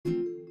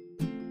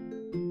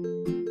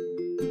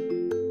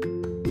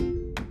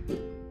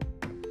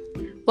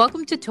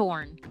Welcome to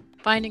Torn,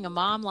 Finding a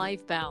Mom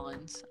Life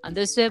Balance. On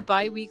this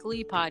bi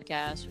weekly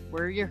podcast,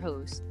 we're your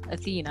hosts,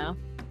 Athena,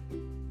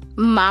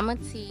 Mama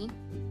T,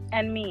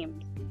 and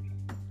memes.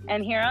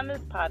 And here on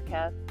this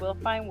podcast, we'll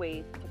find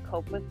ways to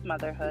cope with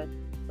motherhood,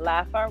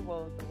 laugh our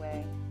woes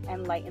away,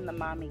 and lighten the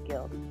mommy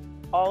guilt,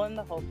 all in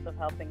the hopes of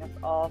helping us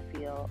all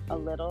feel a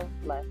little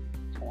less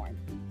torn.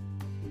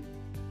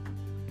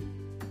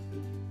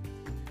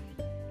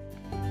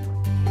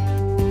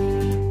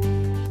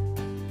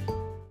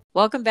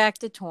 Welcome back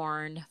to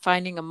Torn,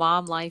 Finding a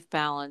Mom Life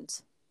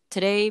Balance.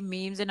 Today,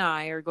 Memes and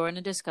I are going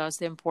to discuss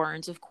the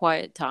importance of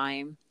quiet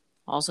time,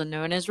 also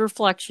known as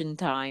reflection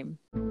time.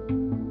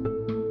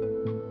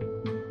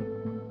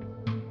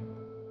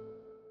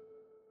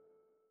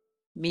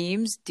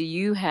 Memes, do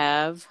you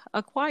have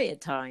a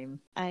quiet time?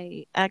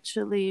 I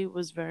actually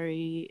was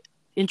very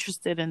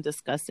interested in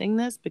discussing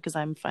this because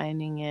I'm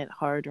finding it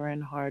harder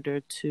and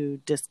harder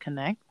to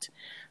disconnect.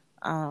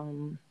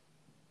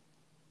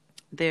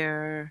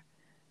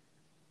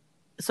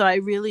 So I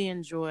really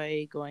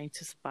enjoy going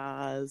to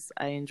spas.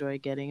 I enjoy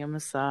getting a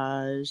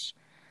massage.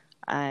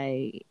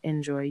 I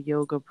enjoy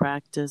yoga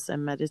practice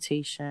and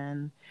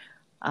meditation.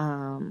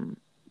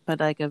 But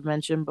like I've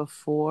mentioned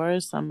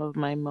before, some of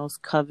my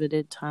most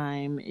coveted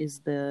time is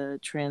the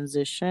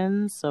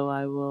transition. So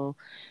I will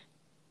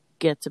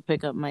get to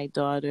pick up my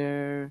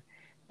daughter,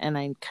 and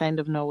I kind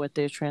of know what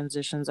their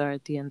transitions are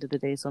at the end of the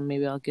day. So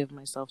maybe I'll give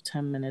myself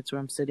 10 minutes where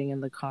I'm sitting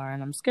in the car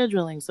and I'm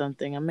scheduling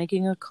something, I'm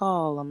making a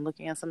call, I'm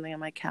looking at something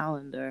on my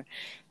calendar,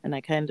 and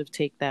I kind of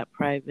take that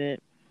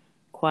private,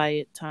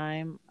 quiet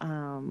time.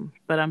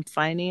 But I'm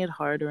finding it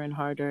harder and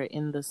harder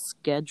in the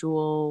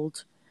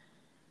scheduled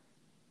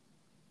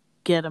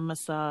get a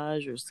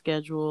massage or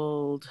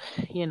scheduled,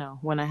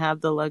 when I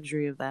have the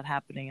luxury of that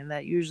happening. And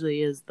that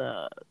usually is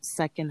the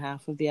second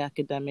half of the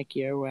academic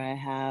year where I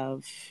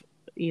have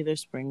either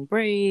spring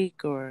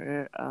break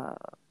or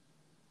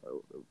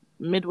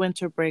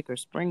midwinter break or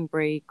spring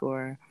break,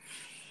 or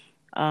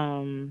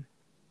because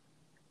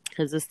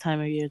this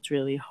time of year it's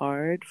really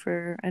hard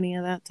for any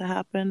of that to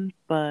happen.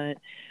 But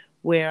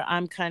where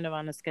I'm kind of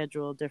on a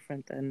schedule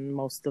different than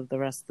most of the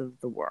rest of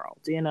the world,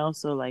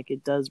 so like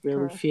it does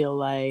really feel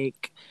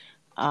like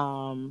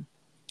I'm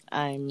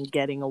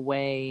getting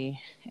away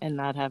and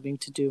not having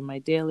to do my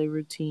daily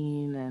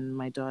routine, and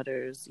my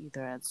daughter's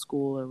either at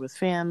school or with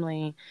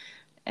family.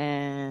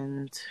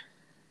 And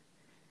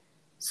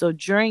so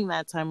during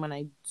that time when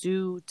I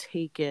do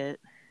take it,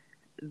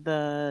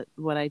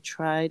 what I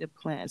try to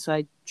plan, so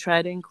I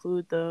try to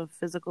include the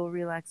physical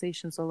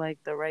relaxation, so like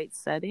the right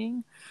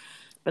setting.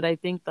 But I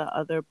think the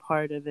other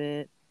part of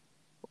it,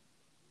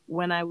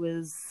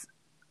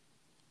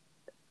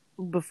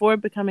 before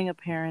becoming a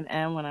parent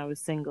and when I was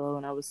single,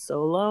 when I was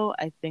solo,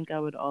 I think I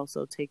would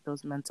also take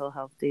those mental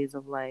health days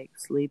of like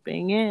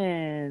sleeping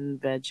in,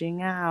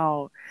 vegging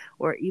out,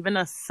 or even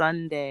a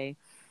Sunday.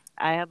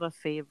 I have a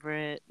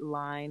favorite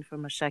line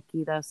from a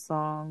Shakira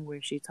song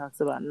where she talks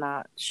about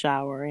not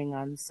showering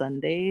on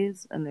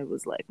Sundays, and it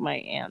was like my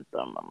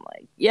anthem. I'm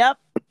like, yep.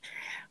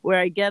 Where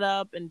I get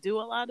up and do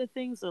a lot of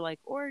things, or like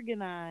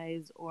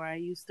organize, or I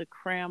used to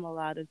cram a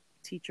lot of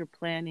teacher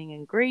planning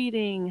and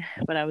grading,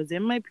 but I was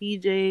in my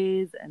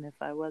PJs, and if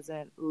I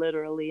wasn't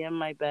literally in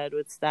my bed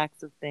with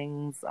stacks of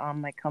things on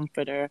my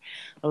comforter,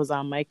 I was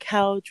on my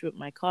couch with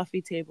my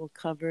coffee table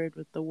covered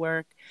with the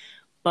work,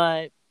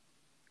 but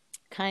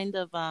kind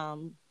of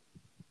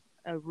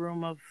a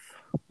room of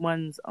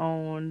one's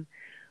own,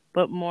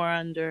 but more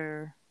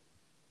under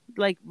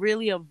like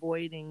really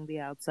avoiding the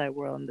outside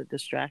world and the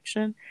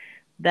distraction.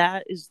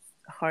 That is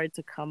hard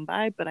to come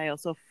by, but I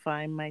also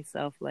find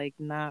myself like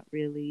not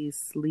really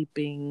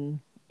sleeping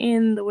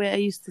in the way I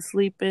used to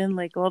sleep in.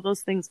 Like all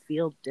those things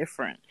feel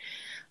different.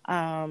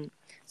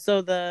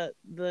 So the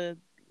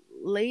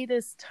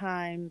latest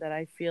time that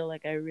I feel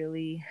like I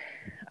really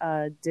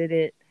did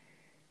it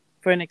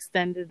for an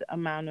extended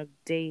amount of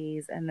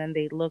days and then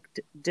they looked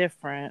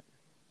different.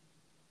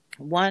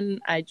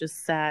 One, I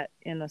just sat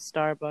in a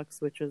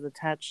Starbucks, which was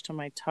attached to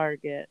my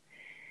Target,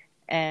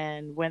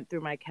 and went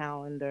through my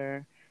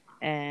calendar.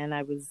 And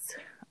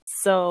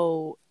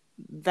so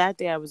that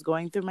day I was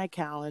going through my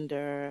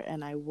calendar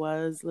and I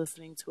was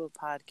listening to a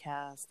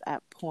podcast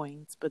at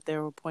points, but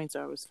there were points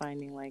where I was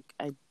finding like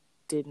I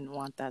didn't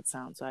want that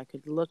sound. So I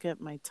could look at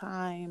my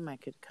time, I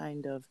could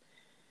kind of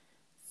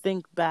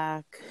think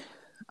back,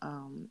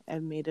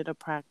 and made it a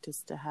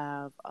practice to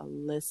have a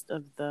list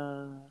of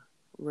the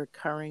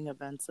recurring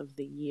events of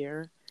the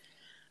year,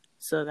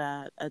 so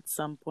that at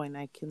some point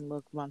I can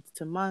look month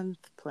to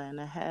month, plan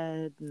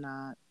ahead,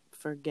 not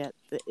forget.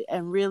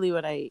 And really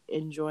what I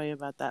enjoy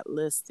about that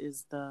list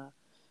is the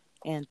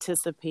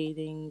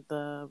anticipating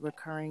the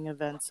recurring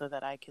events, so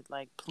that I could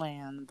like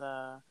plan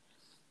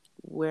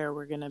where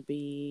we're going to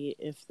be,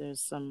 if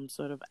there's some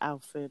sort of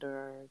outfit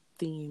or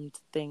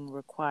themed thing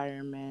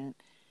requirement,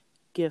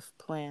 gift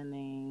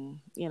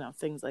planning,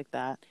 things like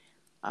that.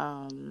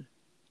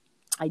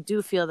 I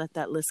do feel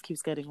that list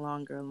keeps getting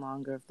longer and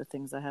longer of the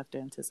things I have to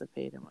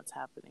anticipate and what's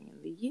happening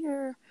in the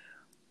year.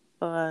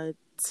 But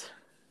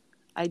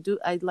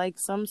I like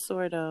some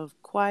sort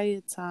of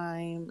quiet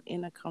time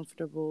in a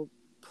comfortable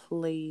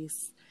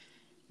place.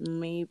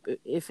 Maybe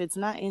if it's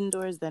not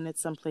indoors, then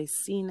it's someplace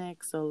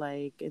scenic. So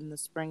like in the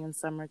spring and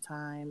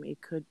summertime,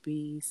 it could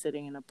be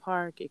sitting in a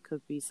park. It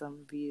could be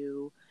some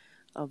view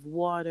of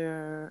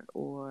water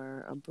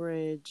or a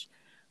bridge.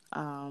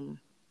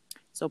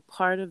 So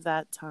part of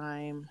that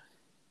time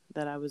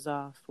that I was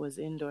off was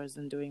indoors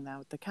and doing that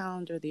with the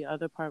calendar. The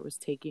other part was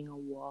taking a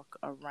walk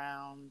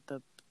around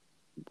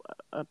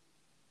a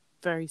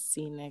very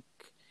scenic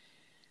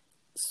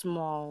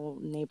small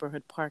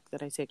neighborhood park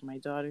that I take my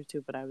daughter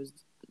to, but I was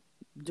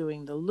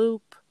doing the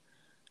loop.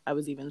 I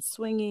was even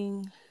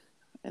swinging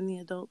in the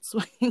adult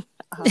swing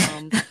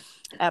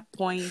at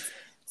points.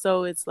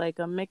 So it's like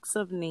a mix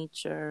of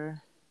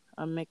nature,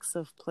 a mix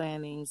of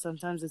planning.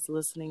 Sometimes it's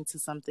listening to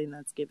something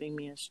that's giving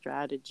me a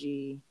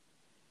strategy.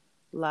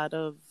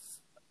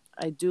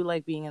 I do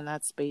like being in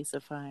that space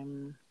if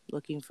I'm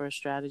looking for a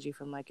strategy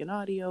from like an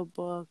audio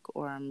book,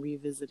 or I'm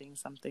revisiting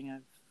something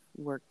I've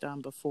worked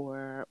on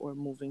before, or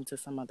moving to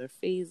some other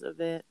phase of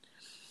it.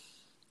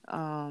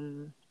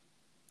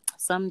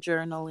 Some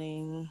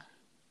journaling,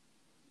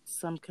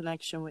 some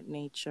connection with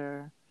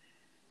nature,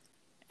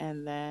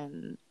 and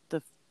then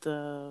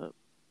the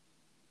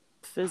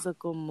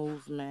physical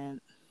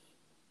movement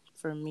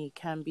for me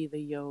can be the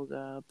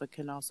yoga, but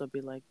can also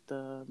be like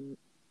the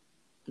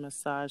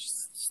massage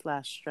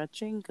 /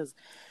 stretching, because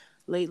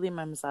lately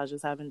my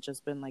massages haven't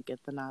just been like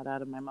get the knot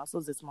out of my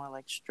muscles. It's more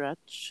like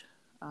stretch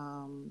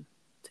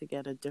to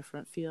get a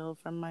different feel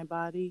from my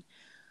body.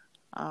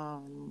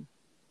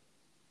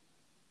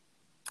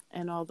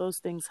 And all those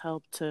things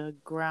help to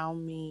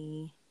ground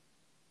me,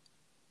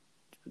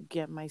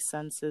 get my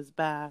senses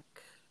back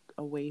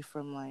away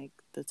from like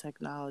the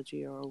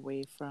technology, or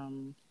away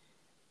from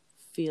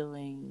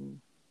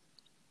feeling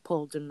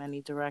pulled in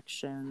many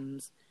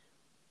directions.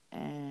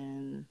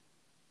 And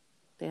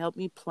they help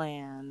me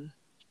plan.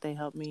 They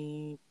help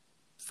me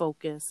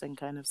focus and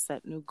kind of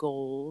set new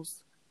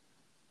goals.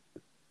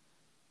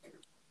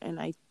 And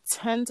I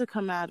tend to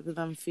come out of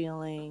them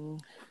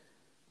feeling...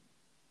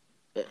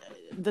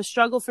 The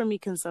struggle for me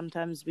can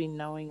sometimes be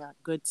knowing a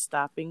good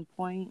stopping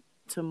point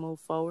to move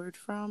forward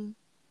from.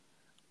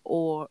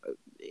 Or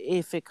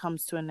if it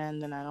comes to an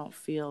end and I don't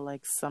feel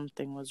like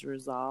something was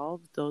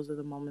resolved, those are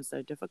the moments that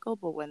are difficult.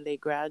 But when they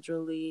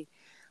gradually,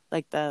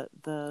 like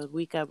the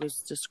week I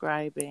was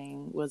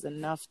describing was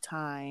enough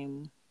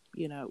time,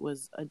 it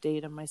was a day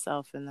to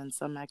myself and then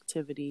some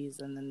activities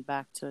and then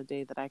back to a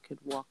day that I could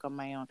walk on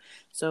my own.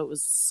 So it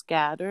was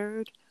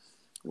scattered,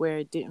 where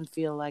it didn't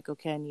feel like,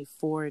 okay, I need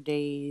 4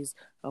 days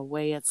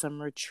away at some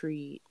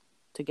retreat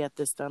to get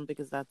this done,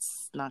 because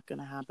that's not going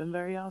to happen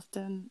very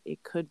often.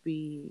 It could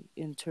be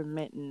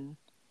intermittent,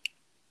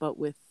 but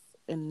with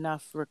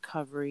enough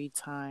recovery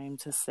time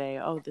to say,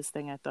 oh, this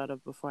thing I thought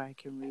of before I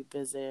can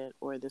revisit,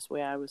 or this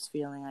way I was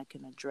feeling I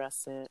can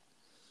address it,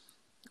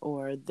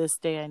 or this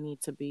day I need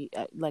to be,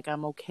 like,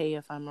 I'm okay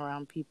if I'm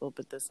around people,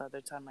 but this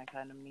other time I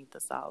kind of need the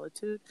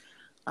solitude.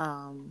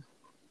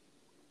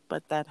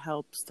 But that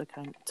helps to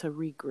to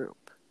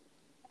regroup.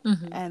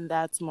 Mm-hmm. And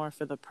that's more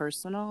for the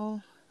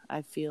personal.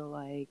 I feel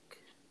like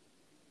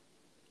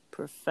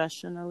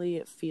professionally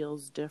it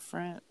feels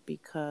different,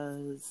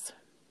 because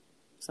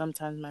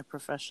sometimes my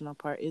professional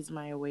part is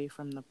my away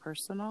from the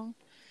personal.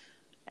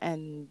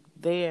 And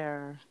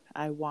there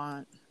I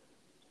want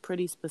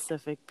pretty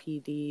specific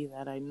PD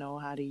that I know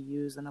how to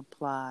use and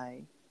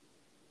apply.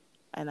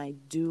 And I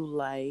do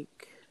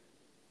like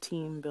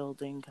team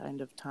building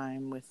kind of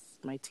time with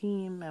my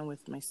team and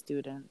with my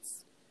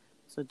students.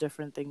 So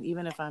different things,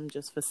 even if I'm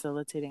just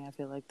facilitating, I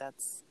feel like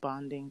that's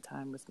bonding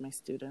time with my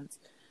students.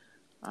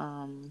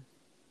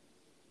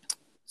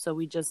 So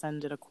we just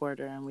ended a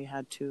quarter and we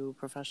had 2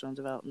 professional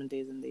development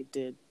days, and they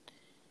did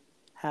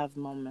have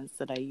moments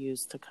that I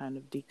used to kind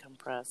of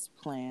decompress,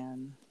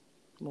 plan,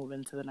 move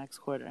into the next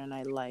quarter. And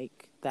I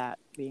like that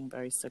being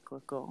very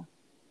cyclical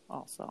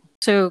also.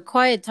 So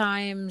quiet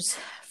times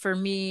for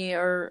me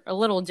are a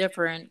little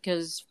different,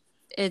 because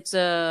it's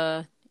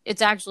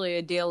actually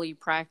a daily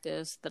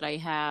practice that I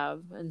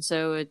have. And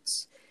so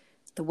it's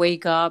to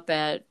wake up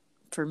at,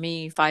 for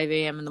me, 5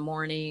 a.m. in the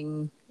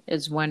morning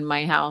is when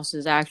my house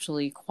is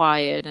actually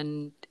quiet.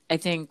 And I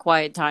think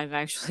quiet time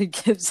actually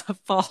gives a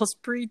false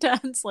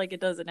pretense. Like,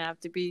 it doesn't have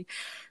to be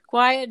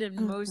quiet. And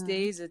most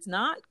days it's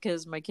not,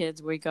 because my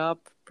kids wake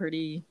up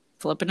pretty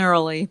flippin'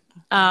 early.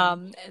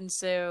 And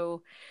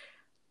so,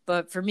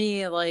 but for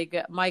me, like,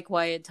 my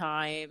quiet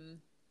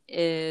time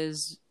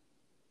is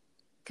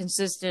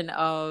consistent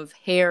of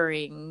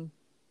hearing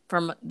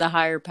from the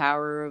higher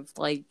power, of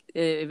like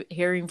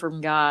hearing from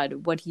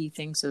God what he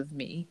thinks of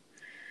me,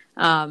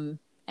 and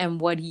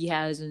what he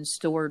has in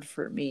store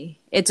for me.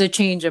 It's a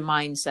change of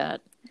mindset.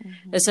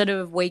 Mm-hmm. Instead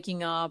of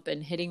waking up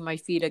and hitting my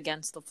feet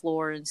against the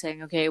floor and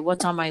saying, okay,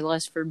 what's on my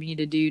list for me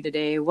to do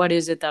today? What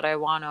is it that I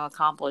want to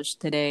accomplish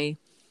today?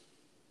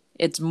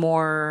 It's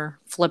more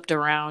flipped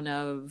around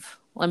of,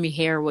 let me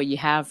hear what you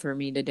have for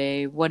me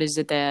today. What is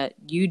it that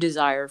you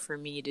desire for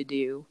me to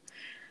do?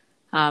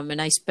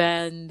 And I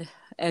spend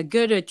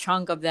a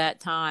chunk of that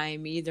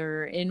time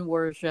either in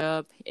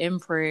worship, in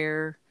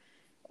prayer,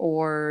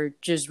 or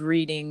just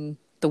reading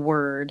the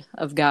word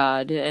of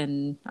God.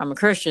 And I'm a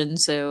Christian,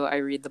 so I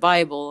read the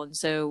Bible. And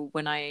so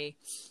when I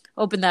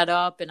open that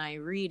up and I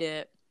read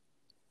it,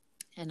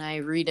 and I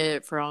read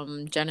it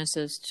from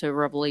Genesis to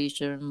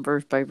Revelation,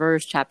 verse by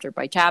verse, chapter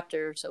by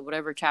chapter. So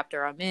whatever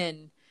chapter I'm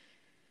in,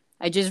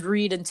 I just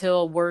read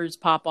until words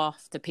pop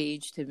off the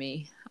page to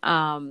me.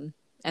 And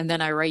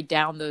then I write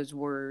down those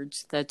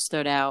words that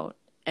stood out.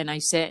 And I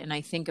sit and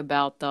I think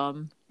about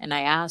them. And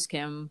I ask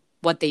him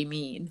what they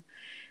mean.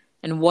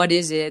 And what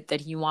is it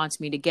that he wants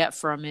me to get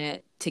from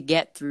it to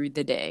get through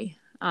the day.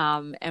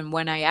 And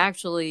when I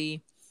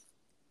actually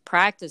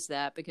practice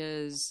that,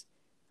 because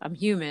I'm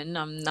human,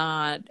 I'm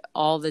not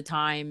all the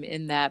time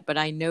in that, but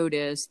I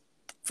notice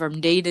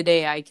from day to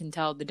day, I can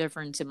tell the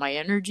difference in my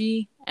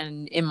energy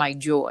and in my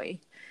joy.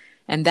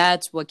 And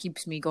that's what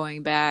keeps me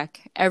going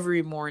back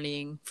every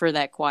morning for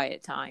that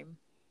quiet time,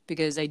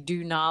 because I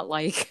do not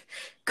like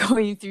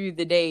going through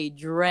the day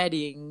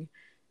dreading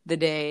the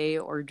day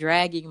or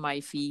dragging my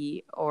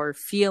feet or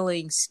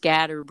feeling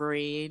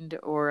scatterbrained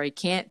or I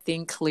can't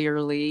think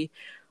clearly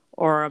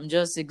or I'm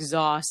just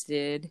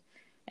exhausted.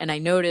 And I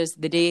notice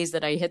the days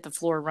that I hit the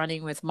floor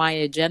running with my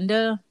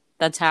agenda,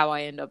 that's how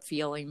I end up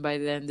feeling by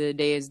the end of the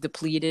day, is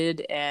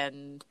depleted.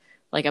 And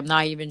like, I'm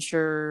not even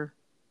sure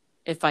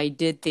if I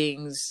did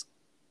things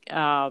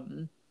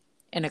in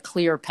a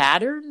clear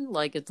pattern.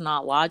 Like, it's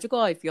not logical.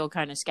 I feel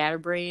kind of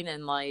scatterbrained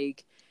and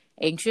like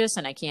anxious,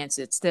 and I can't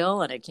sit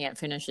still and I can't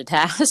finish a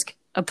task,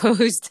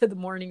 opposed to the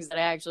mornings that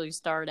I actually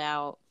start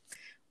out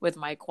with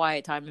my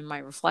quiet time and my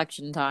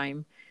reflection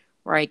time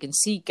where I can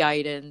seek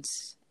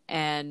guidance.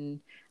 And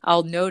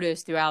I'll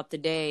notice throughout the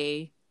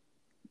day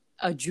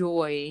a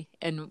joy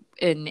in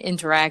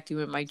interacting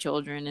with my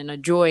children, and a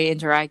joy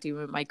interacting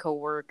with my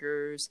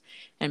coworkers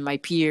and my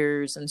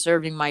peers and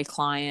serving my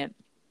client.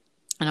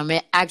 And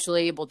I'm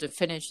actually able to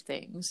finish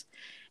things.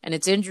 And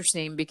it's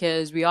interesting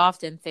because we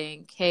often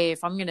think, hey,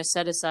 if I'm going to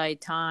set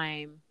aside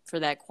time for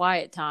that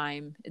quiet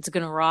time, it's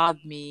going to rob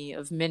me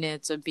of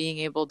minutes of being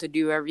able to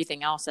do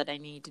everything else that I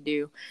need to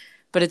do.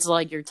 But it's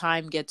like your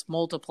time gets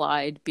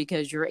multiplied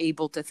because you're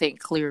able to think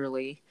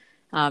clearly.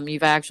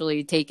 You've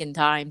actually taken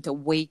time to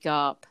wake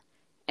up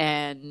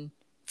and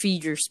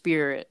feed your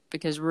spirit,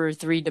 because we're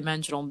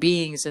three-dimensional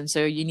beings. And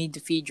so you need to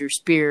feed your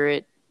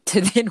spirit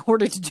in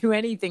order to do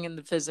anything in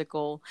the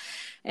physical.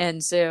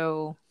 And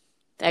so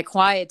that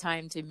quiet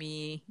time, to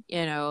me,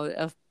 you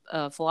know,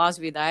 a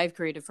philosophy that I've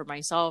created for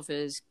myself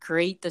is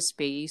create the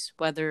space,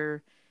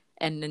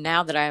 and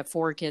now that I have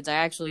 4 kids, I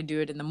actually do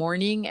it in the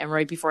morning and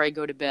right before I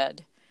go to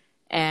bed.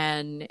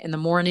 And in the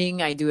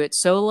morning, I do it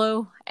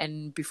solo.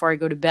 And before I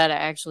go to bed, I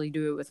actually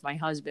do it with my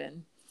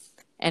husband.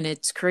 And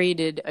it's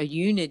created a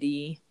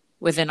unity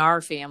within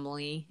our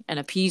family and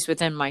a peace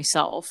within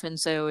myself. And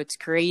so it's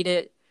create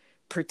it,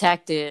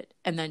 protect it,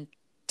 and then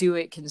do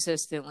it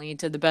consistently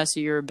to the best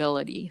of your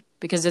ability,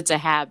 because it's a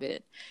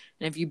habit.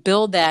 And if you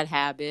build that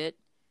habit,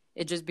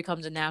 it just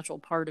becomes a natural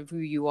part of who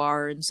you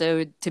are. And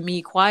so to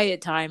me,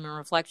 quiet time and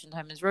reflection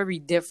time is very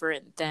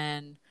different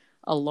than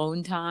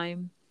alone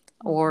time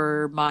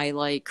or my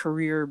like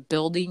career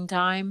building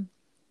time.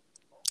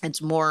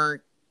 It's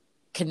more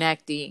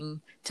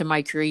connecting to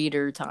my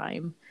creator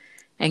time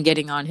and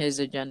getting on his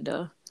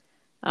agenda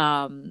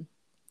to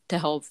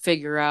help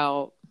figure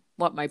out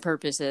what my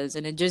purpose is.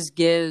 And it just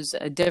gives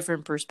a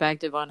different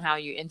perspective on how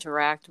you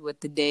interact with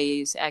the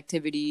day's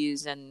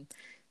activities and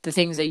the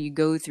things that you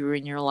go through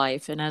in your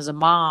life. And as a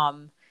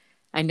mom,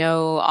 I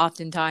know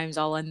oftentimes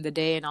I'll end the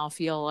day and I'll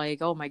feel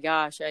like, oh my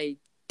gosh, I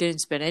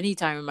didn't spend any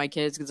time with my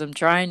kids because I'm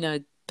trying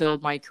to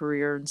build my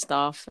career and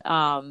stuff.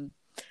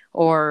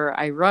 Or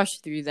I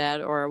rushed through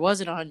that, or I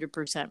wasn't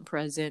 100%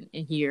 present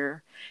in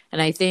here.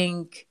 And I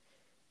think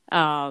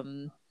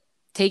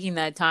taking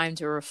that time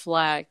to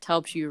reflect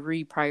helps you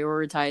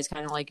reprioritize,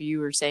 kind of like you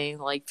were saying,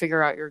 like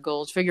figure out your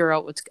goals, figure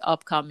out what's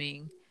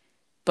upcoming,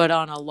 but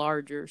on a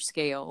larger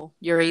scale.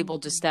 You're able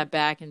to step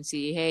back and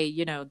see, hey,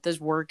 you know,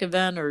 this work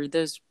event or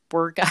this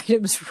work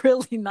item is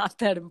really not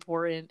that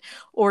important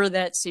or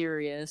that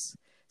serious.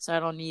 So I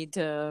don't need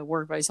to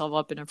work myself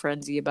up in a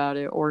frenzy about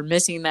it. Or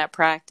missing that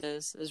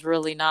practice is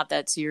really not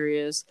that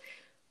serious,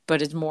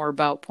 but it's more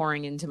about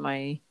pouring into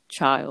my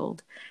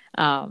child.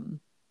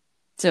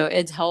 So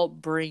it's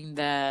helped bring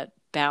that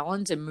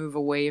balance and move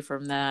away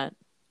from that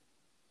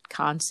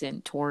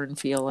constant torn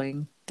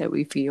feeling that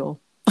we feel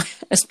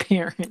as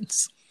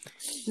parents.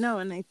 No,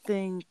 and I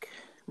think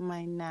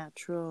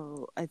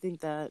I think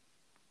that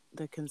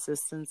the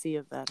consistency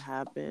of that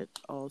habit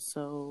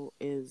also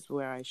is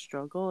where I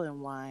struggle,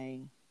 and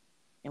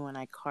when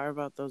I carve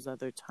out those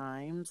other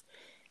times,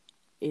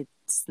 it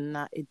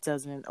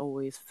doesn't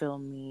always fill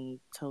me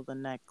till the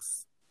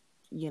next,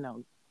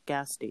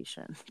 gas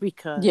station,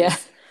 because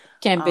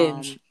can't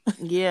binge.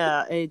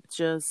 It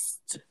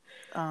just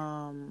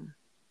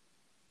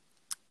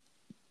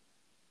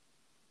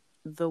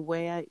the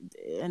way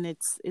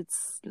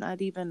it's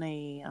not even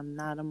I'm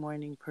not a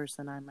morning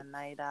person, I'm a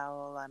night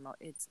owl.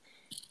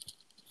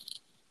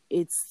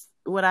 It's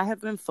what I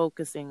have been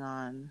focusing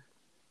on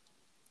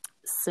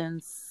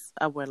since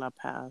Abuela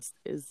passed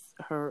is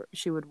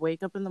she would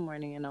wake up in the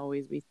morning and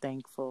always be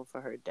thankful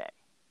for her day.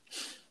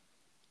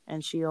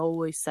 And she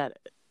always said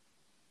it.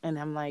 And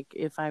I'm like,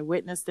 if I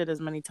witnessed it as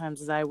many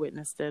times as I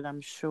witnessed it,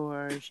 I'm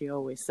sure she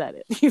always said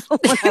it, even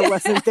when I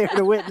wasn't there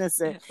to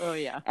witness it. Oh,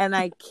 yeah. And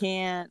I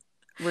can't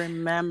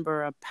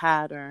remember a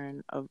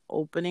pattern of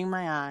opening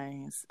my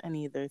eyes and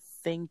either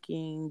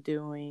thinking,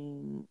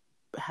 doing,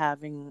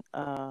 having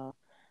an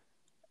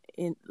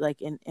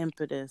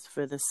impetus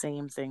for the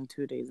same thing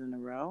 2 days in a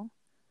row.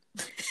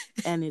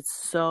 And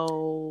it's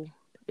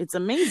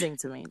amazing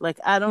to me. Like,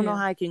 I don't know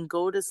how I can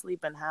go to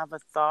sleep and have a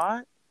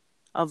thought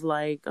of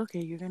like, okay,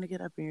 you're going to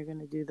get up and you're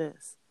going to do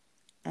this.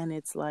 And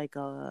it's like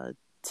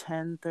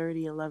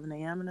 10:30, 11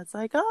 a.m. And it's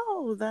like,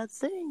 oh, that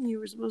thing you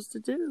were supposed to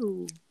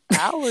do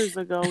hours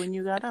ago when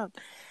you got up.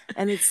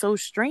 And it's so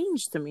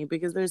strange to me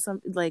because there's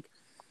something like,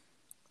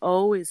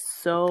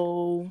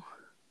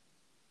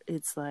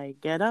 it's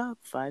like, get up,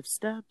 5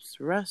 steps,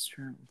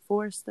 restroom,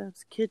 4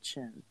 steps,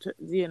 kitchen,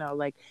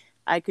 like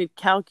I could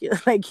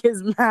calculate like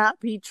his map.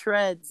 He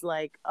treads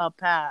like a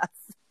path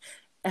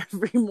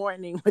every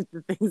morning with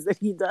the things that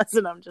he does,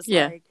 and I'm just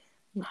like,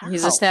 how?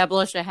 He's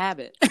established a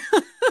habit.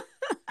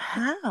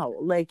 How?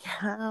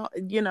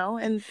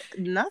 And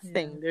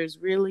nothing. There's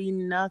really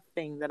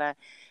nothing that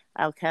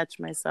I'll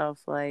catch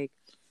myself like,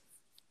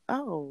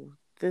 oh,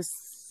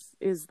 this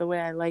is the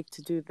way I like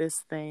to do this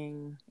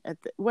thing at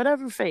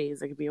whatever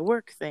phase. It could be a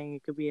work thing,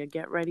 it could be a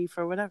get ready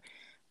for whatever,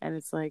 and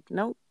it's like,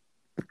 nope.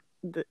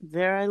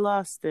 There I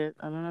lost it.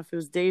 I don't know if it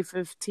was day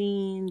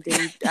 15,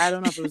 I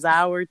don't know if it was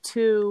hour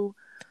 2.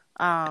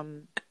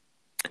 But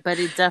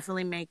it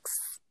definitely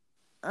makes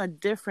a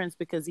difference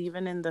because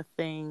even in the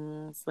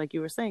things, like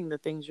you were saying, the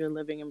things you're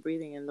living and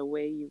breathing and the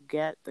way you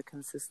get the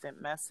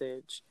consistent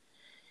message.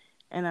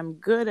 And I'm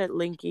good at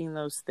linking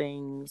those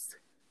things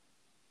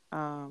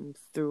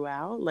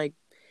throughout. Like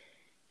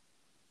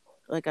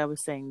I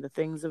was saying, the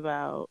things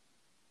about,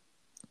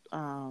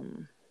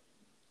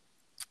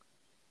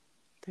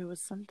 there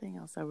was something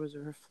else I was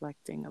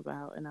reflecting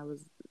about, and I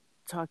was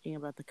talking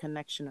about the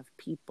connection of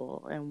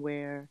people and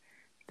where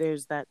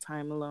there's that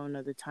time alone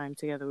or the time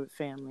together with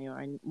family,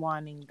 or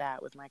wanting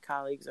that with my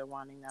colleagues or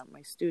wanting that with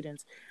my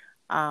students.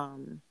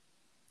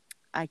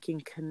 I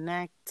can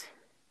connect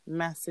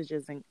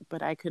messages,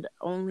 but I could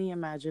only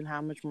imagine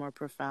how much more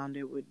profound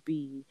it would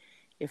be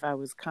if I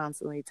was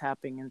constantly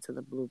tapping into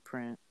the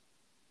blueprint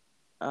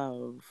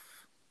of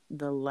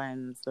the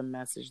lens, the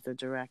message, the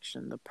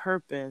direction, the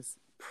purpose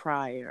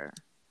prior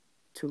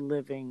to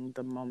living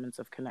the moments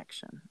of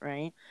connection,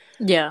 right?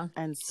 Yeah.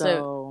 And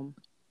so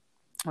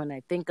when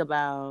I think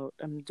about,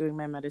 I'm doing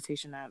my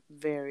meditation at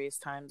various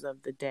times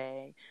of the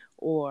day,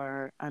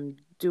 or I'm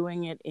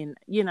doing it in,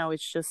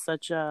 it's just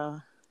such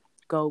a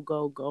go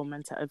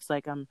mentality. It's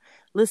like I'm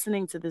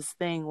listening to this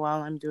thing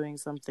while I'm doing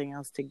something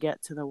else to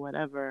get to the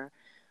whatever,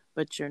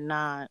 but you're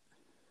not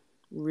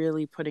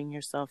really putting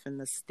yourself in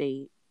the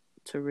state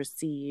to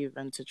receive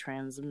and to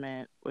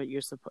transmit what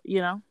you're supposed,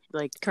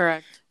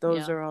 correct.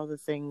 Those are all the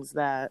things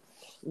that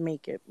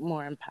make it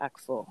more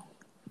impactful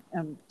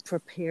and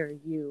prepare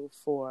you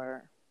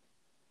for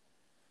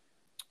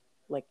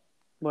like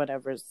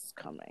whatever's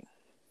coming.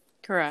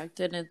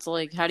 Correct. And it's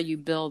like, how do you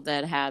build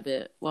that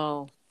habit?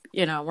 Well,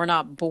 we're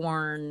not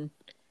born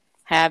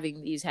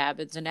having these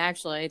habits. And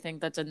actually, I think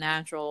that's a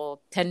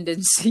natural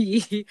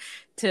tendency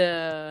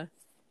to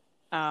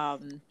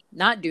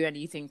not do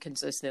anything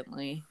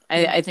consistently.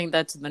 I think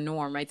that's the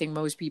norm. I think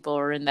most people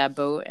are in that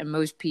boat, and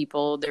most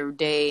people, their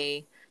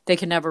day, they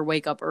can never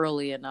wake up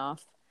early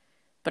enough.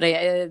 But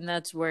and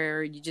that's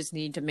where you just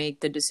need to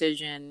make the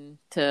decision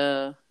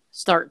to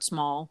start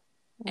small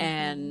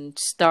and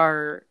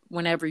start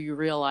whenever you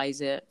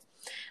realize it.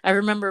 I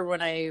remember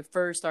when I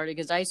first started,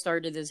 because I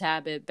started this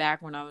habit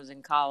back when I was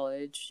in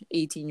college,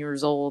 18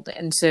 years old.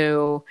 And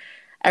so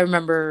I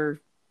remember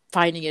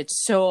finding it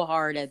so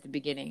hard at the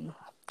beginning.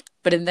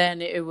 But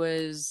then it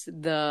was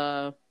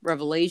the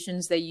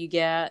revelations that you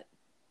get,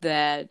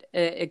 that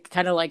it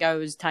kind of like I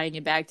was tying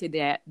it back to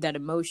that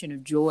emotion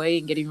of joy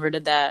and getting rid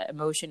of that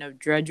emotion of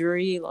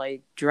drudgery,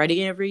 like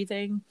dreading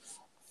everything,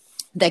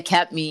 that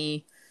kept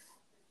me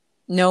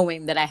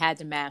knowing that I had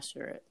to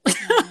master it.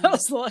 I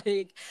was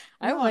like,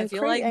 I want to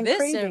feel like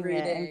this every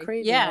day. You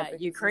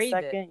crave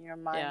it. The second your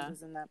mind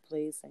is in that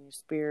place and your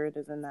spirit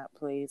is in that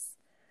place,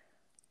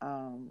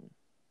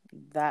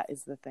 that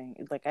is the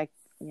thing. Like I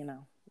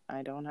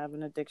don't have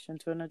an addiction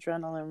to an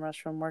adrenaline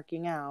rush from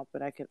working out,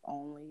 but I could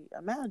only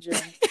imagine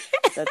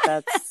that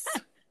that's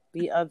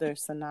the other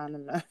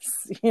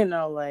synonymous,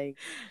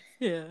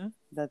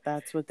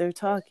 that's what they're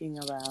talking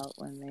about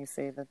when they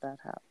say that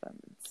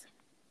happens.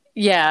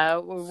 Yeah,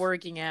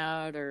 working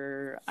out,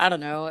 or I don't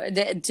know.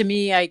 To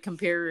me, I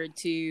compare it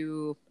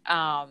to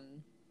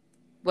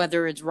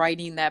whether it's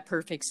writing that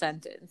perfect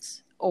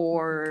sentence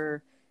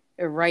or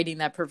writing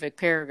that perfect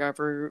paragraph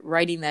or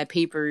writing that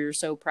paper you're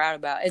so proud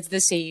about. It's the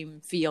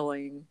same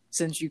feeling,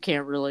 since you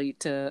can't relate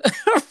to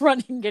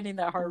running, getting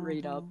that heart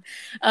rate up.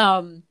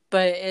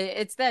 But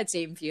it's that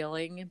same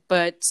feeling,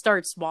 but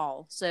start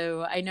small.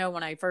 So I know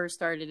when I first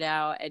started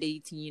out at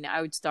 18,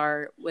 I would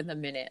start with a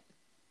minute.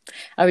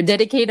 I would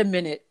dedicate a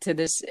minute to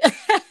this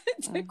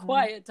to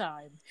quiet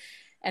time.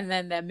 And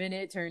then that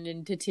minute turned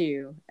into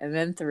 2, and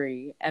then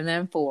 3, and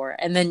then 4.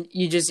 And then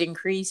you just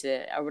increase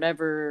it at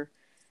whatever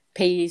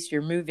pace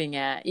you're moving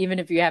at, even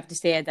if you have to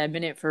stay at that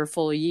minute for a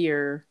full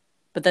year,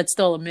 but that's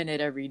still a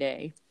minute every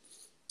day.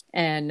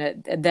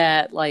 And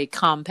that like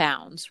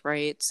compounds,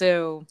 right?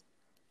 So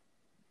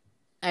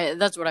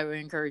that's what I would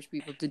encourage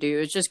people to do,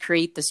 is just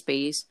create the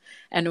space.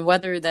 And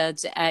whether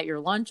that's at your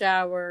lunch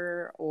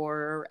hour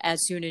or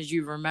as soon as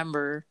you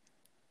remember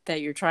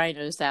that you're trying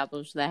to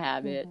establish the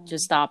habit,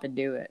 just stop and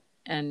do it.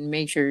 And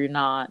make sure you're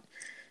not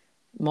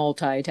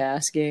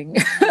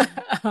multitasking,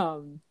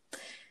 and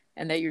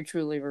that you're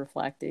truly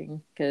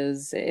reflecting,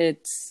 because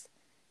it's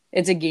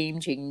a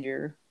game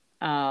changer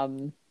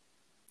to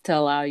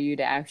allow you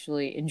to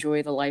actually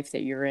enjoy the life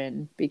that you're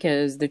in.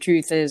 Because the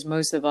truth is,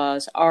 most of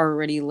us are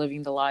already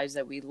living the lives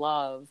that we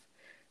love.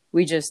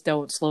 We just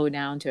don't slow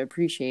down to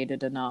appreciate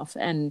it enough.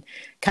 And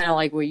kind of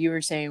like what you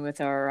were saying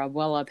with our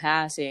Abuela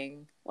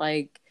passing,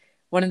 like,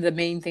 one of the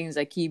main things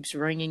that keeps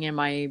ringing in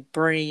my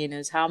brain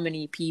is how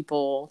many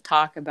people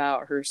talk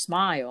about her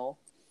smile.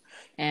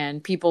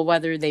 And people,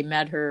 whether they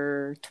met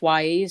her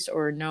twice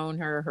or known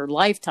her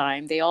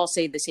lifetime, they all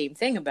say the same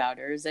thing about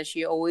her, is that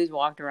she always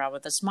walked around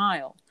with a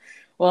smile.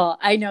 Well,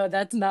 I know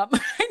that's not my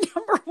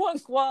number one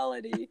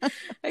quality.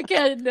 I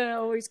can't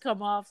always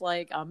come off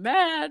like I'm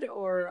mad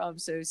or I'm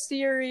so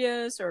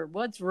serious or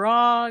what's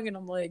wrong. And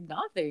I'm like,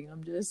 nothing.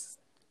 I'm just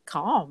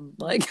calm.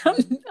 Like,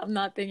 I'm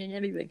not thinking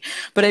anything.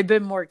 But I've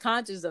been more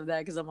conscious of that,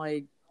 because I'm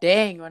like,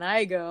 dang, when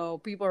I go,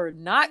 people are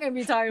not going to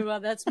be talking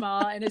about that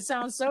smile. And it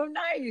sounds so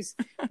nice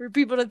for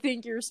people to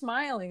think you're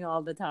smiling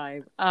all the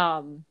time.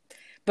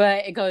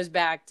 But it goes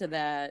back to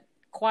that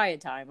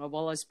quiet time.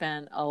 Abuela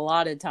spent a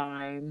lot of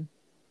time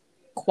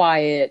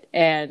quiet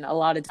and a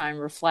lot of time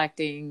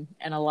reflecting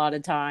and a lot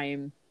of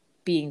time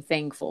being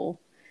thankful.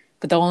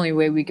 But the only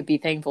way we could be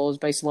thankful is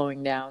by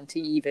slowing down to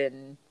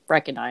even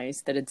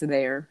recognize that it's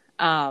there.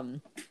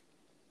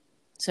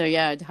 So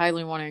yeah, I'd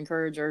highly want to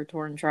encourage our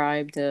Torn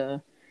tribe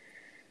to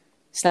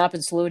stop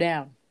and slow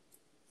down.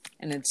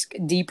 And it's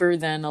deeper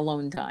than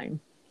alone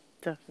time.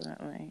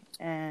 Definitely.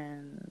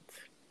 And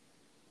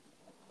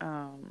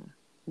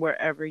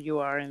wherever you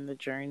are in the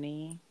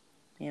journey,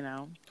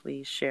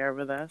 please share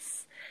with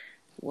us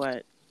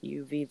what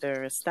you've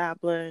either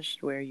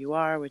established, where you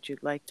are, what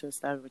you'd like to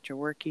establish, what you're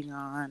working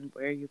on,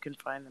 where you can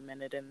find the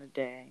minute in the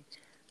day,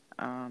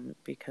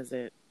 because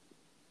it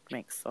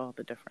makes all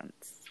the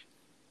difference.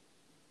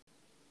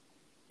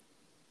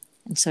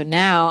 And so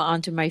now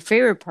on to my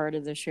favorite part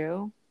of the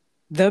show,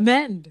 the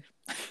mend.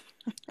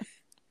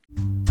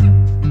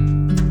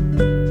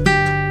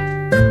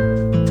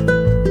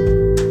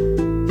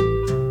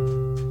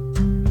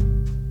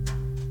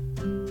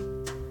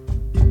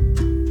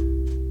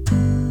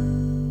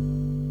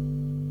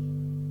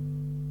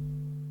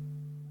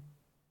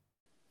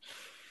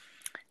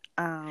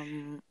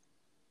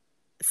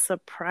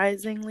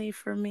 Surprisingly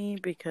for me,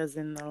 because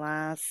in the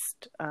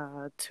last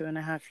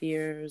 2.5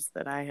 years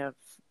that I have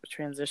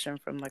transitioned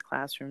from the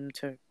classroom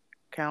to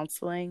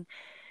counseling,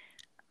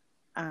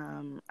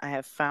 I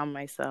have found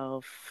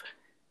myself,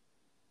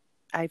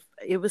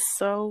 it was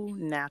so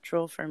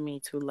natural for me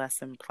to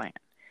lesson plan,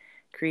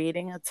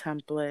 creating a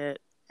template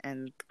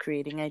and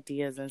creating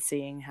ideas and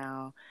seeing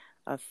how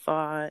a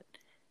thought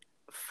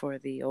for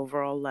the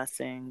overall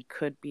lesson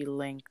could be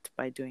linked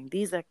by doing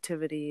these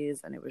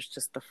activities. And it was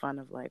just the fun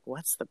of like,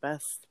 what's the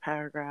best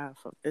paragraph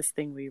of this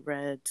thing we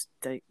read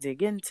to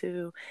dig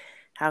into?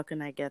 How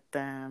can I get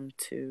them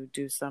to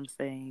do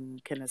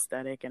something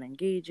kinesthetic and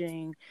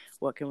engaging?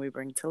 What can we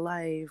bring to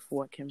life?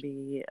 What can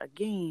be a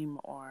game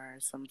or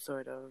some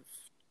sort of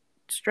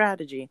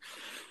strategy?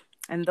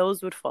 And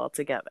those would fall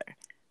together.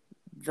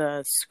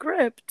 The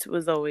script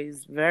was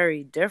always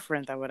very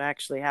different than what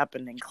actually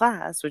happened in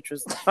class, which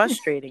was the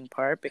frustrating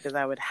part, because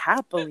I would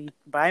happily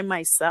by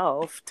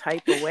myself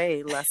type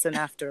away lesson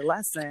after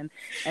lesson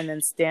and then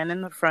stand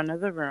in the front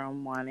of the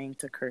room wanting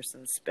to curse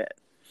and spit.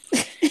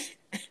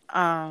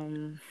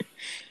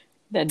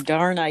 That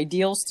darn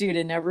ideal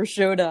student never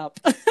showed up.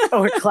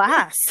 Or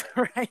class,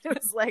 right? It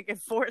was like in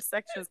 4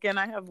 sections. Can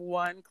I have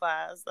one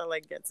class that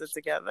like gets it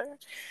together?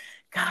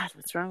 God,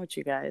 what's wrong with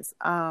you guys?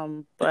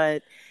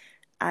 But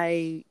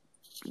I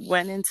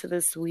went into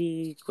this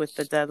week with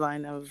the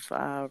deadline of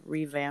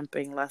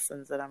revamping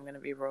lessons that I'm going to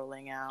be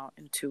rolling out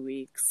in 2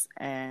 weeks.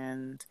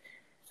 And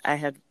I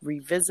had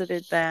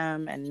revisited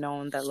them and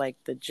known that like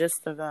the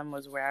gist of them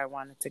was where I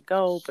wanted to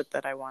go, but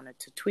that I wanted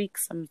to tweak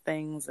some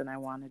things and I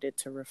wanted it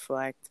to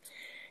reflect.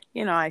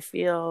 I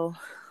feel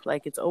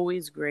like it's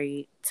always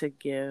great to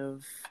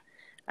give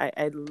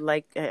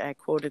I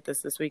quoted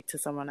this week to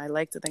someone. I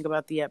like to think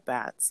about the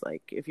at-bats.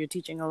 Like if you're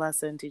teaching a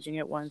lesson, teaching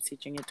it once,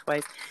 teaching it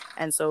twice.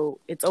 And so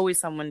it's always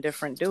someone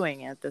different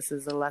doing it. This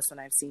is a lesson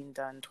I've seen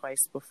done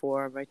twice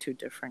before by two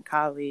different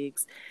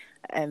colleagues.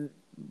 And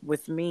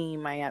with me,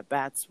 my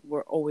at-bats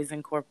were always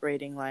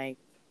incorporating like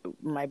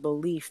my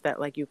belief that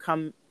like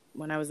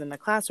when I was in the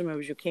classroom, it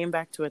was you came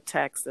back to a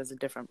text as a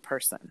different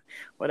person.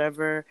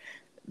 Whatever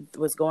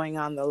was going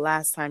on the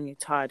last time you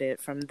taught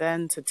it, from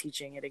then to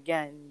teaching it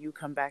again, you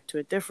come back to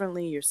it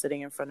differently. You're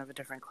sitting in front of a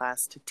different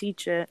class to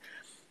teach it.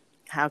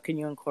 How can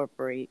you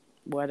incorporate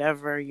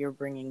whatever you're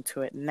bringing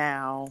to it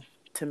now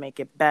to make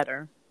it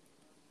better?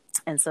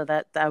 And so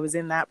that I was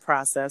in that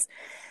process,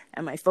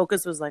 and my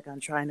focus was like on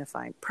trying to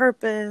find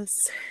purpose.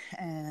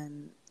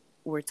 And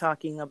we're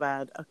talking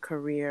about a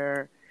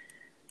career,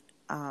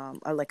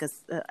 like a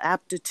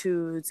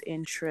aptitudes,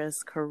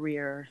 interests,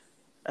 career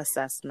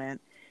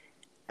assessment.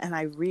 And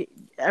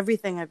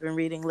everything I've been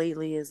reading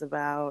lately is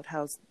about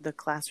how the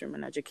classroom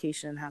and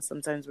education, how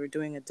sometimes we're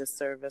doing a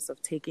disservice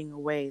of taking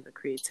away the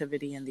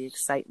creativity and the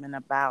excitement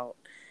about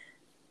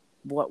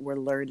what we're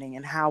learning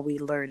and how we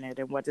learn it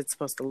and what it's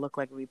supposed to look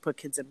like. We put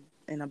kids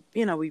in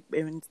a, we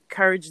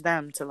encourage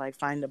them to like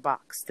find a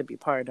box to be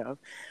part of,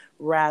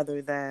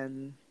 rather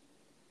than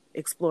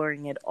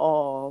exploring it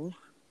all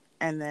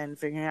and then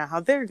figuring out how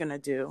they're going to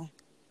do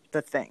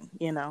the thing,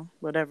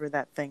 whatever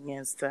that thing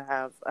is, to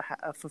have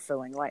a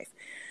fulfilling life.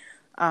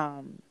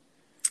 And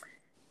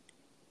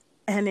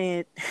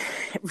it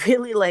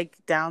really,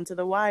 like, down to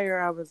the wire,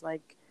 I was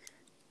like,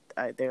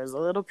 there's a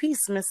little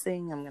piece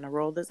missing. I'm going to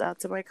roll this out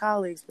to my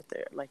colleagues, but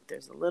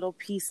there's a little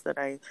piece that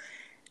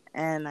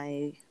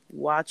I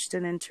watched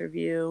an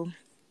interview,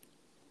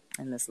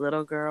 and this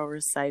little girl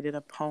recited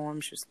a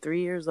poem. She was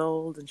 3 years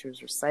old, and she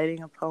was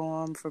reciting a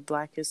poem for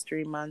Black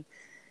History Month.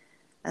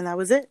 And that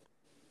was it.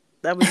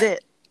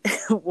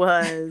 It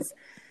was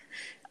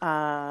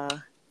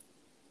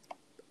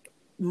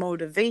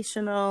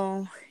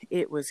motivational.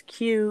 It was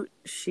cute.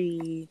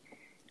 She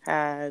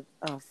had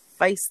a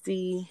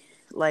feisty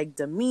like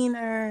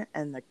demeanor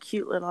and the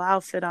cute little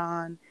outfit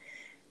on,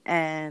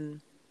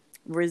 and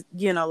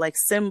like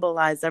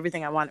symbolized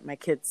everything I wanted my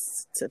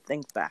kids to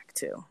think back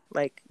to.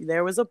 Like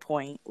there was a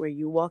point where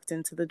you walked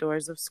into the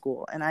doors of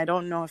school, and I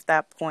don't know if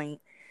that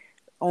point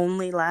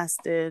only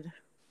lasted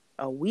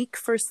a week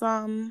for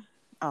some,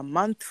 a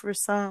month for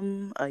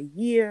some, a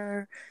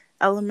year,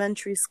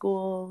 elementary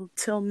school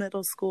till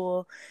middle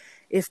school,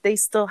 if they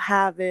still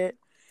have it,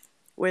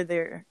 where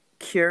they're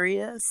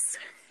curious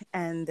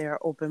and they're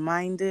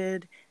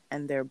open-minded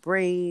and they're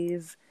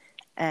brave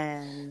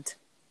and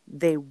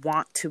they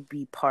want to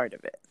be part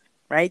of it,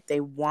 right?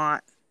 They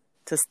want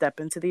to step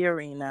into the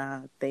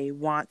arena. They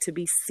want to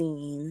be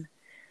seen.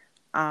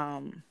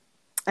 And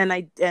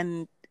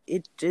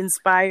it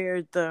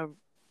inspired the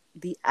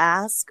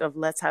ask of,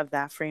 let's have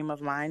that frame of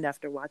mind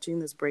after watching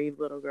this brave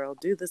little girl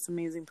do this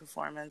amazing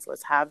performance.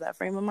 Let's have that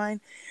frame of mind,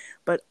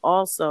 but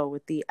also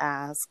with the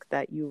ask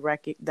that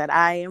that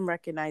I am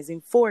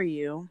recognizing for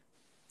you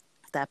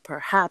that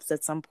perhaps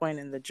at some point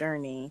in the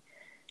journey,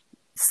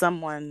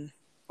 someone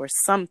or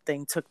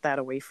something took that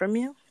away from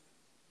you,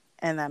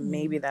 and that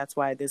maybe that's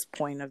why this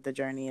point of the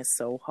journey is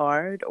so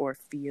hard or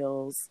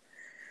feels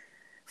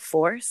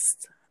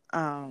forced,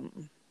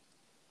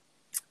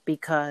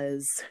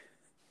 because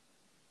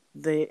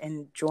the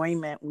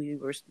enjoyment we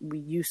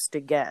used to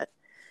get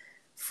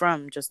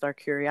from just our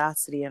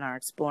curiosity and our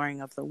exploring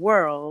of the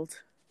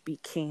world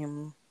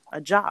became a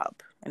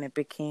job, and it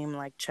became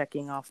like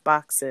checking off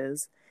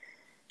boxes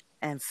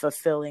and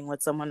fulfilling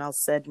what someone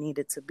else said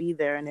needed to be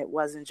there. And it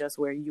wasn't just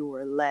where you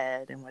were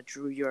led and what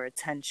drew your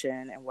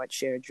attention and what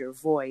shared your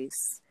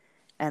voice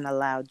and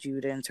allowed you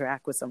to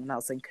interact with someone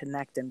else and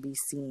connect and be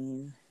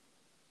seen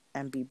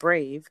and be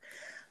brave.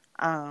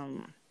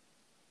 And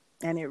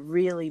it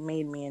really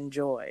made me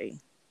enjoy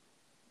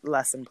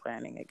lesson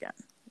planning again.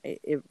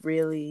 It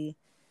really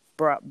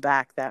brought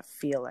back that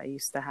feel I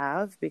used to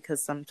have,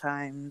 because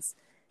sometimes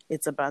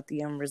it's about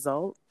the end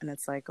result and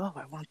it's like, oh,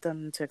 I want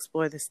them to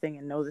explore this thing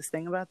and know this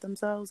thing about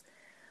themselves.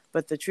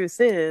 But the truth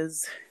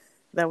is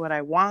that what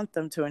I want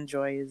them to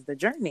enjoy is the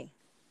journey.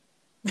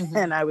 Mm-hmm.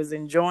 And I was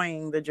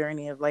enjoying the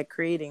journey of like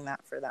creating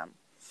that for them.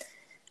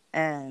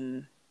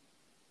 And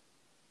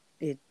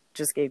it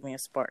just gave me a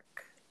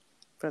spark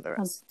for the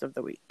rest of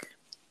the week.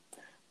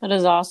 That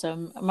is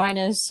awesome. Mine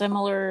is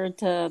similar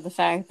to the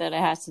fact that it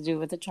has to do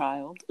with a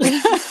child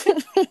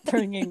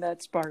bringing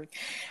that spark.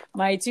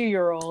 My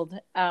 2-year-old,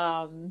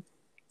 I'm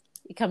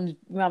talking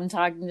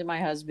to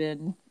my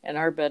husband in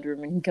our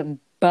bedroom, and he comes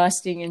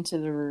busting into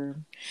the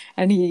room,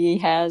 and he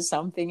has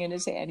something in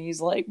his hand.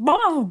 He's like,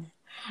 "Mom,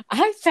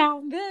 I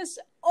found this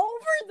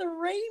over the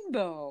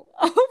rainbow.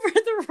 Over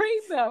the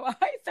rainbow.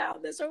 I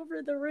found this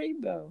over the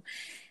rainbow."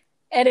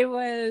 And it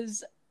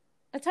was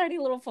a tiny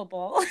little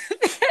football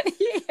that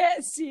he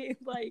had seen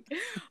like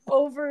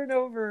over and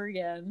over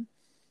again.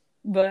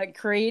 But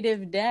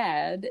creative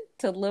dad,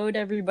 to load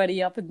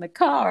everybody up in the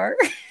car,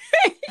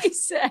 he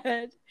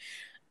said,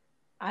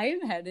 "I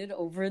am headed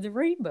over the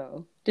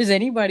rainbow. Does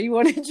anybody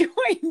want to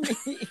join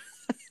me?"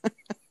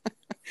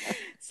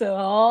 So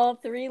all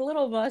three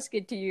little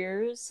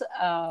musketeers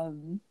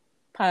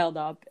piled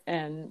up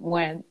and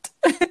went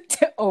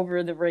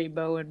over the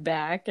rainbow and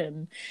back.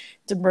 And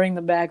to bring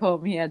them back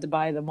home, he had to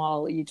buy them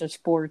all each a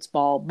sports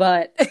ball.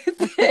 But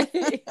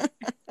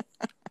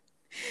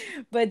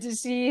but to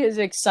see his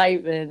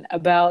excitement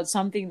about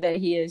something that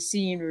he has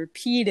seen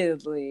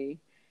repeatedly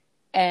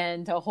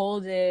and to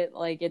hold it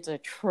like it's a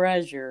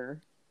treasure,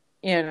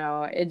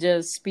 it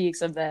just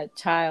speaks of that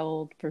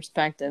child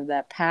perspective,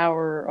 that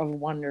power of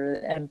wonder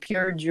and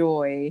pure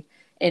joy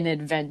in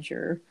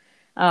adventure.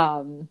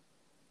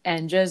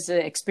 And just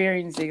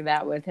experiencing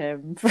that with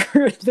him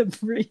for the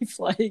brief,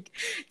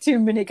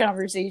 2-minute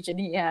conversation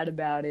he had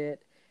about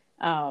it,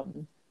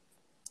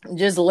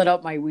 just lit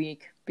up my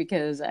week,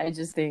 because I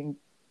just think,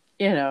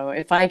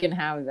 if I can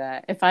have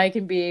that, if I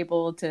can be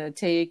able to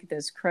take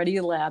this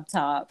cruddy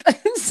laptop and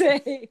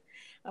say,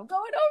 I'm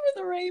going over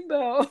the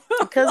rainbow.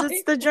 Because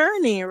it's the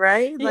journey,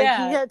 right? He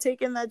had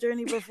taken that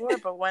journey before,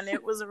 but when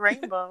it was a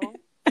rainbow,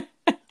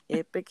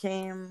 it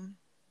became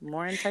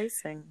more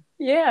enticing.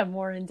 Yeah,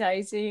 more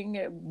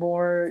enticing,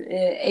 more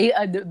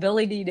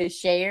ability to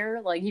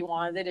share. He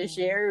wanted to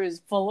share. He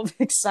was full of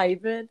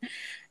excitement.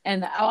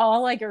 And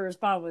all I could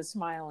respond was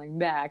smiling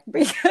back,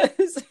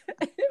 because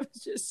it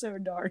was just so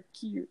darn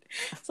cute.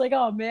 It's like,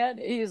 oh man,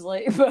 he's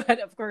like,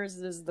 but of course,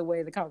 this is the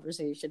way the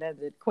conversation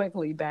ended,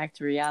 quickly back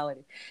to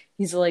reality.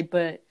 He's like,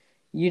 but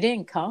you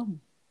didn't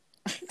come.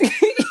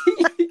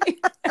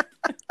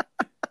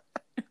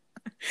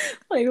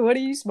 What are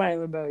you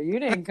smiling about? You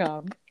didn't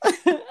come.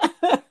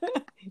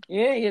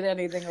 You didn't get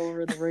anything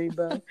over the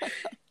rainbow.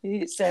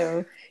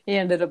 So he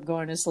ended up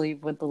going to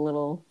sleep with the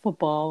little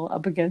football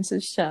up against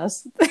his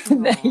chest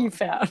that he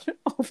found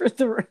over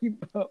the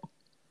rainbow.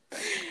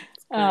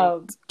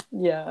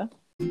 Yeah.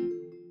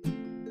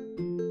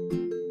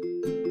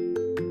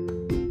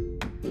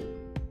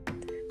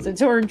 So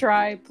Torn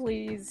Tribe,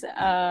 please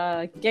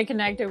get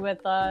connected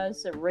with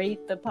us,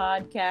 rate the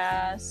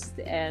podcast,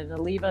 and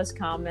leave us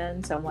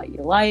comments on what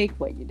you like,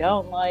 what you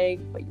don't like,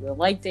 what you would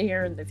like to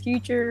hear in the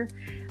future.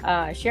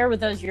 Share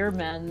with us your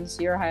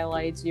your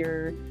highlights,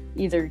 your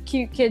either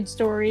cute kid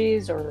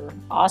stories or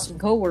awesome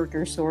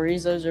coworker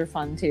stories. Those are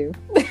fun too.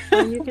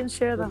 And you can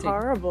share the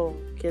horrible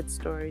kid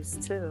stories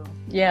too.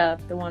 Yeah,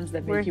 the ones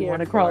that make you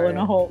want to crawl in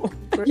a hole.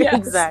 Yes.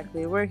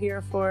 Exactly. We're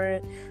here for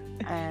it.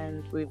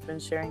 And we've been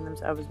sharing them.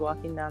 I was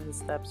walking down the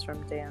steps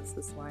from dance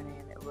this morning,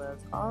 and it was,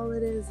 all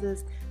it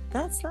is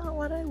that's not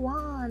what I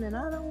want, and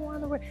I don't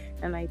want to wear.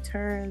 And I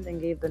turned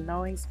and gave the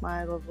knowing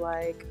smile of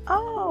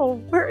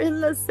oh, we're in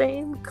the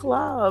same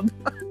club.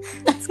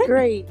 It's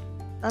great.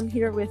 I'm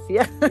here with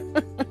you.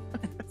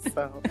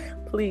 So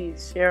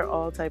please share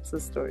all types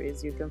of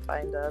stories. You can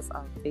find us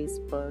on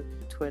Facebook,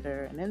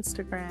 Twitter, and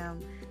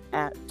Instagram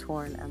at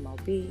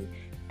TornMLB.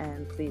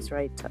 And please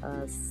write to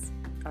us.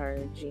 Our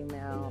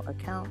Gmail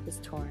account is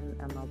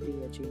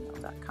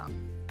tornmlb@gmail.com.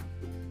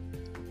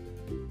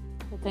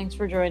 Well, thanks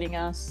for joining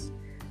us.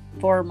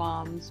 For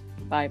moms,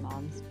 by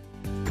moms.